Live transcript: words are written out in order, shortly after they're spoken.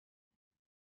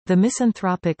The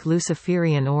Misanthropic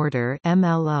Luciferian Order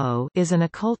 (MLO) is an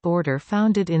occult order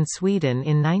founded in Sweden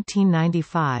in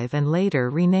 1995 and later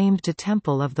renamed to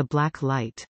Temple of the Black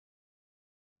Light.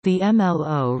 The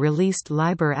MLO released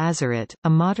Liber Azaret, a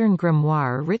modern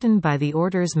grimoire written by the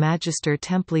order's Magister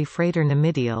Templi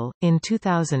Fraternamedial, in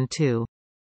 2002.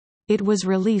 It was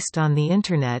released on the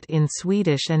Internet in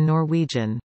Swedish and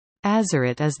Norwegian.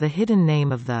 Azaret is the hidden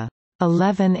name of the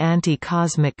 11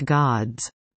 anti-cosmic gods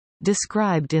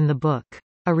described in the book.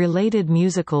 A related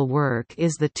musical work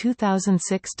is the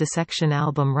 2006 dissection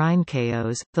album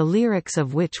Reinchaos, the lyrics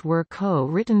of which were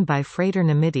co-written by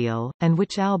Fraternamedial, and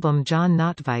which album John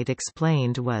Notveit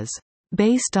explained was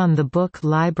based on the book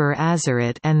Liber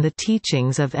Azaret and the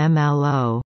teachings of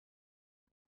MLO.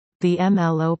 The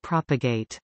MLO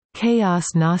propagate chaos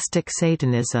Gnostic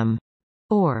Satanism,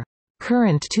 or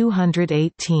Current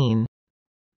 218.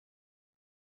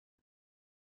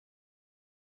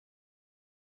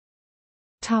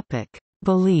 Topic: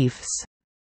 Beliefs.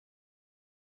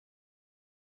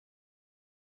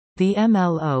 The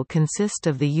MLO consist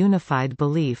of the unified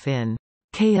belief in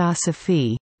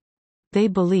chaosophy. They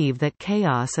believe that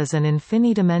chaos is an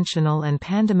infinidimensional and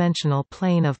pandimensional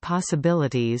plane of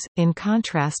possibilities, in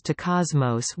contrast to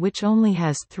cosmos, which only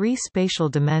has 3 spatial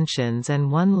dimensions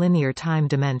and 1 linear time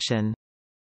dimension.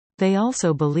 They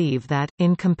also believe that,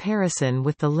 in comparison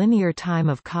with the linear time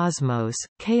of cosmos,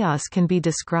 chaos can be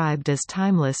described as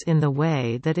timeless in the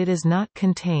way that it is not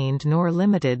contained nor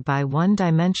limited by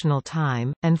one-dimensional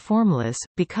time, and formless,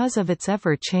 because of its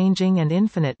ever-changing and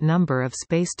infinite number of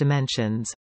space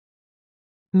dimensions.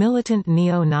 Militant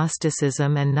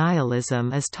neo-Gnosticism and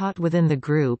nihilism is taught within the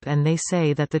group, and they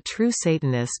say that the true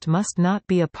Satanist must not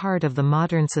be a part of the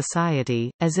modern society,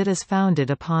 as it is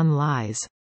founded upon lies.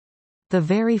 The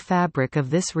very fabric of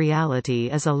this reality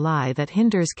is a lie that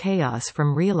hinders chaos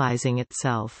from realizing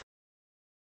itself.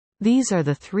 These are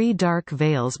the 3 dark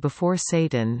veils before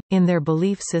Satan, in their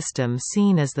belief system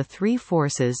seen as the 3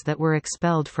 forces that were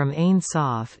expelled from Ein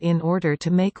Sof in order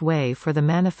to make way for the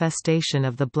manifestation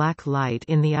of the black light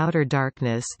in the outer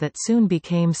darkness that soon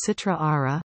became Sitra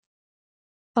Ara.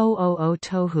 O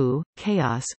Tohu,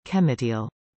 chaos, Kemitil,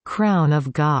 crown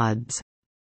of gods.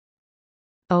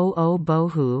 O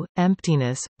Bohu,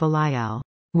 emptiness, Belial,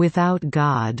 without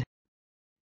God.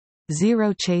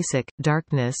 Zero Chasik,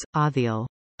 darkness, Adil,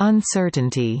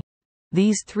 uncertainty.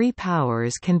 These 3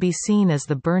 powers can be seen as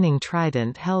the burning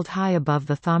trident held high above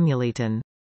the Thomulaton.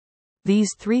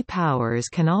 These 3 powers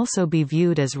can also be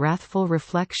viewed as wrathful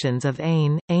reflections of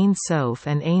Ein Sof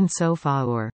and Ein Sof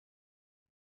Aur.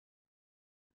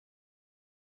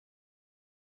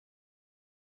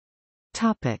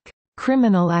 Topic: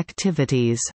 Criminal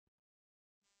activities.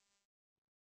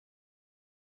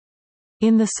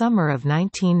 In the summer of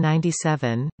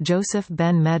 1997, Joseph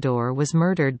Ben Medor was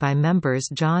murdered by members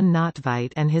John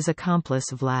Notveit and his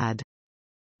accomplice Vlad.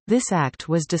 This act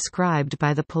was described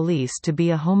by the police to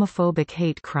be a homophobic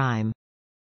hate crime.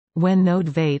 When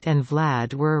Notveit and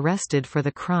Vlad were arrested for the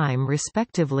crime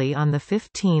respectively on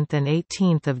 15 and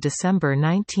 18 December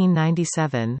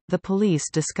 1997, the police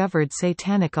discovered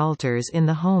satanic altars in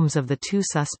the homes of the 2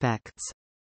 suspects.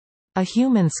 A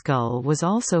human skull was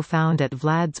also found at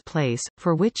Vlad's place,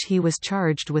 for which he was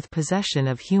charged with possession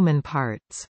of human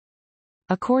parts.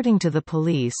 According to the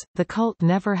police, the cult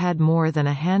never had more than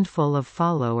a handful of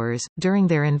followers. During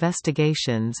their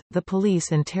investigations, the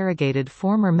police interrogated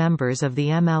former members of the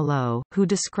MLO, who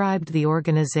described the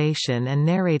organization and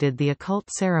narrated the occult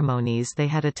ceremonies they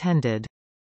had attended.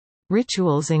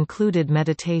 Rituals included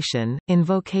meditation,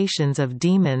 invocations of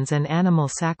demons and animal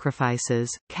sacrifices,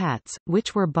 cats,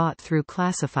 which were bought through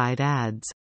classified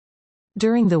ads.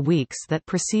 During the weeks that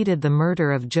preceded the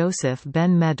murder of Joseph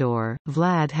Ben Medor,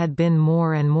 Vlad had been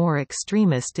more and more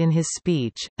extremist in his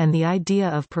speech, and the idea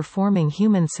of performing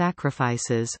human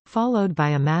sacrifices, followed by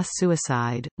a mass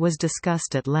suicide, was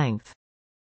discussed at length.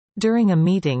 During a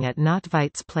meeting at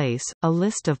Notveit's place, a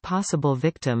list of possible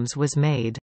victims was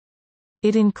made.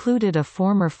 It included a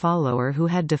former follower who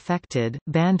had defected,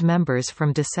 band members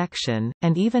from dissection,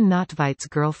 and even Notveit's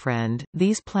girlfriend.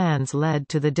 These plans led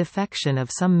to the defection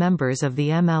of some members of the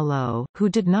MLO, who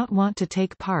did not want to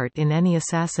take part in any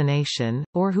assassination,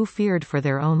 or who feared for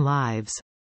their own lives.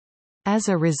 As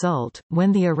a result,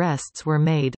 when the arrests were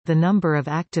made, the number of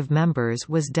active members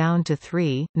was down to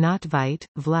 3, Notveit,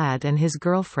 Vlad and his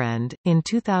girlfriend. In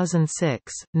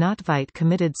 2006, Notveit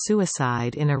committed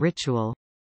suicide in a ritual.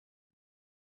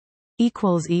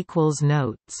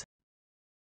 Notes